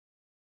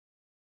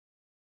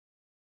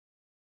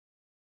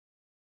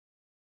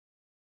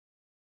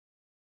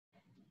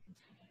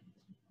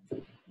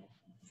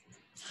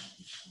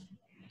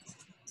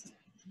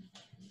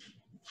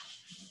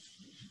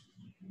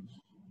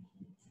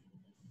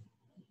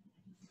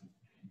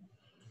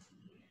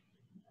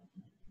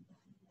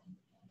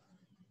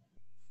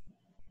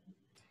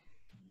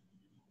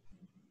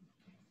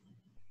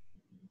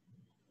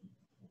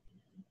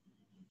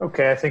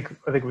Okay, I think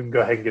we can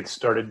go ahead and get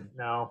started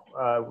now.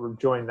 We're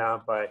joined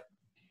now by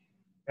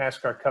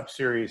NASCAR Cup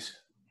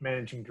Series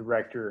Managing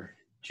Director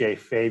Jay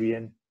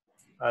Fabian.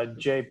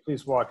 Jay,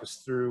 please walk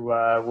us through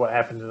what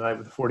happened tonight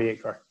with the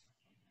 48 car.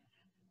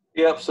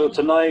 Yep. So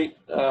tonight,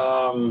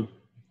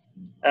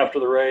 after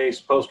the race,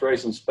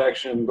 post-race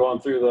inspection, going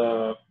through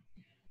the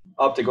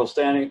optical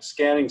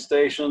scanning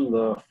station,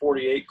 the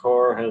 48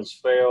 car has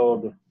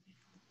failed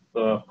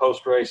the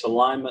post-race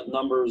alignment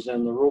numbers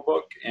in the rule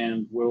book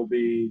and will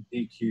be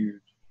DQ'd.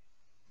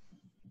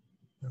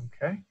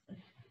 Okay.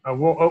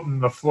 We'll open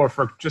the floor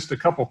for just a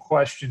couple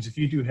questions. If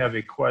you do have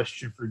a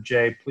question for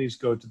Jay, please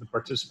go to the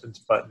participants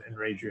button and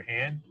raise your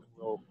hand.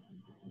 We'll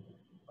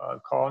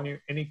call on you.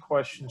 Any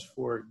questions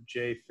for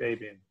Jay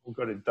Fabian? We'll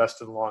go to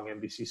Dustin Long,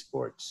 NBC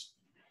Sports.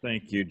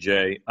 Thank you,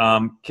 Jay.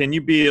 Can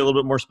you be a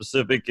little bit more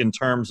specific in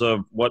terms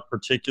of what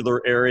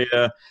particular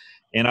area?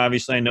 And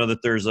obviously, I know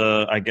that there's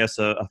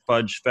a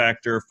fudge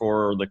factor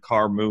for the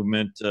car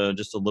movement.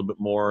 Just a little bit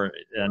more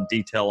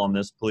detail on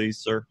this, please,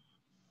 sir.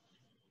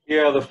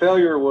 Yeah, the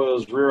failure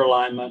was rear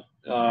alignment.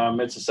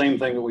 It's the same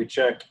thing that we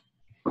check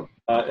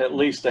at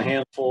least a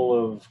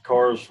handful of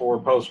cars for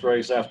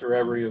post-race after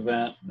every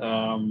event.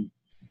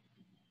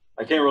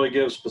 I can't really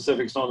give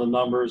specifics on the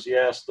numbers.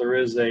 Yes, there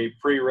is a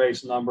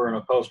pre-race number and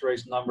a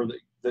post-race number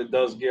that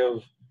does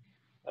give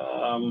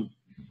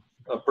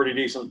a pretty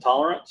decent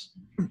tolerance.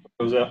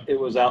 It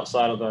was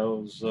outside of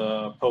those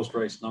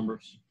post-race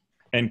numbers.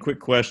 And quick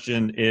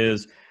question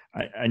is,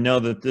 I know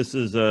that this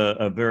is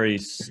a very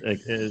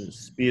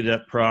speeded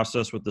up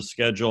process with the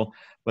schedule,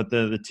 but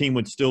the team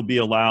would still be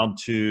allowed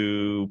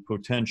to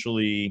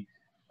potentially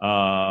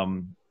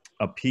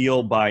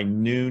appeal by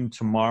noon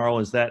tomorrow.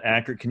 Is that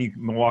accurate? Can you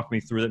walk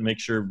me through that, make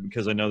sure,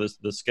 because I know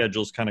the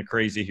schedule's kind of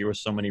crazy here with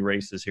so many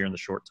races here in the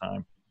short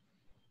time.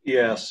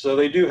 Yes, so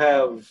they do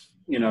have,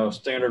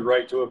 standard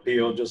right to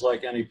appeal, just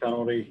like any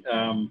penalty.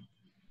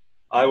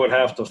 I would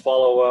have to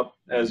follow up,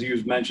 as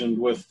you mentioned,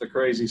 with the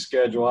crazy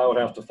schedule. I would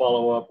have to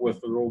follow up with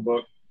the rule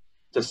book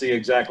to see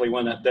exactly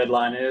when that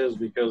deadline is,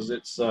 because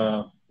it's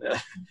 2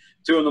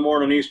 in the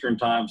morning Eastern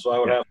time. So I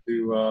would have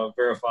to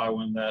verify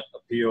when that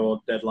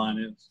appeal deadline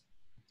is.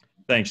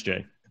 Thanks,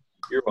 Jay.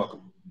 You're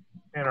welcome.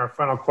 And our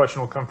final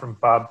question will come from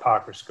Bob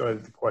Pockers. Go ahead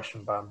with the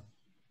question, Bob.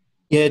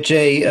 Yeah,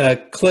 Jay,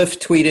 Cliff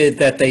tweeted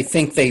that they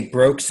think they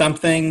broke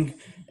something.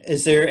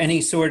 Is there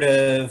any sort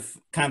of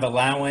kind of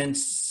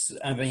allowance,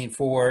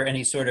 for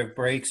any sort of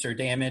breaks or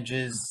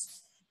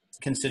damages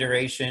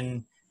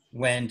consideration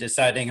when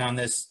deciding on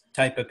this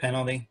type of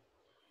penalty?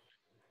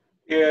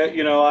 Yeah,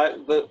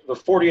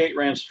 the 48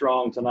 ran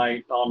strong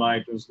tonight, all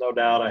night. There's no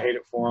doubt. I hate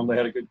it for them. They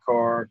had a good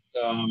car,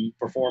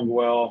 performed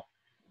well.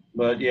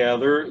 But, yeah,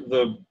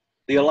 the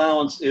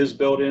allowance is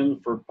built in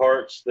for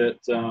parts that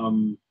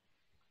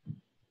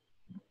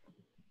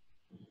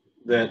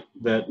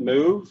that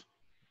move.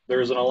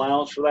 There's an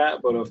allowance for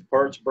that, but if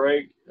parts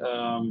break,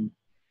 the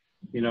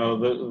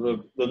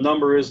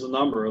number is the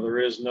number. There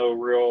is no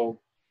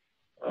real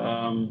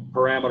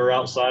parameter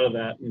outside of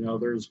that.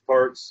 There's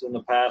parts in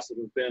the past that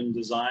have been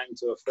designed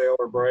to fail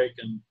or break,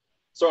 and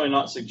certainly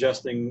not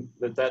suggesting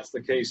that that's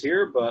the case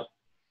here, but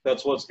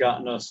that's what's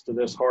gotten us to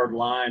this hard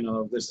line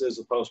of this is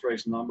a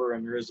post-race number,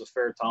 and there is a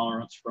fair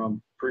tolerance from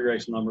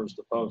pre-race numbers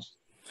to post.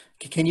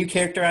 Can you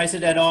characterize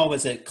it at all?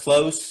 Was it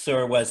close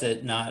or was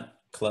it not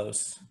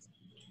close?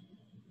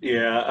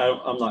 Yeah,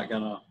 I'm not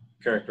going to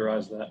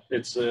characterize that.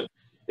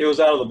 It was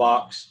out of the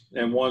box,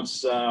 and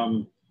once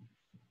in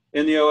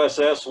the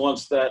OSS,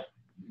 once that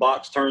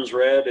box turns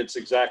red, it's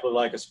exactly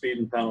like a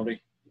speeding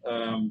penalty.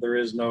 There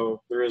is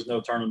no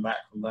turning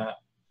back from that.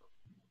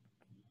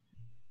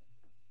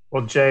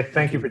 Well, Jay,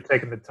 thank you for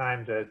taking the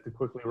time to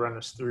quickly run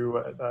us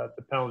through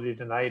the penalty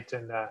tonight,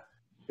 and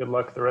good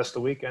luck the rest of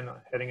the weekend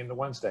heading into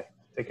Wednesday.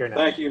 Take care now.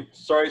 Thank you.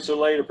 Sorry it's so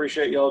late.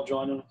 Appreciate y'all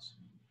joining us.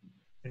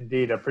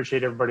 Indeed. I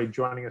appreciate everybody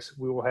joining us.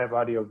 We will have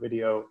audio,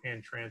 video,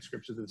 and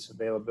transcripts of this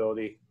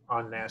availability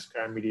on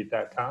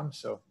NASCARmedia.com.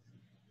 So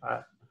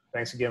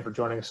thanks again for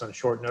joining us on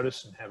short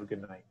notice, and have a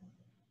good night.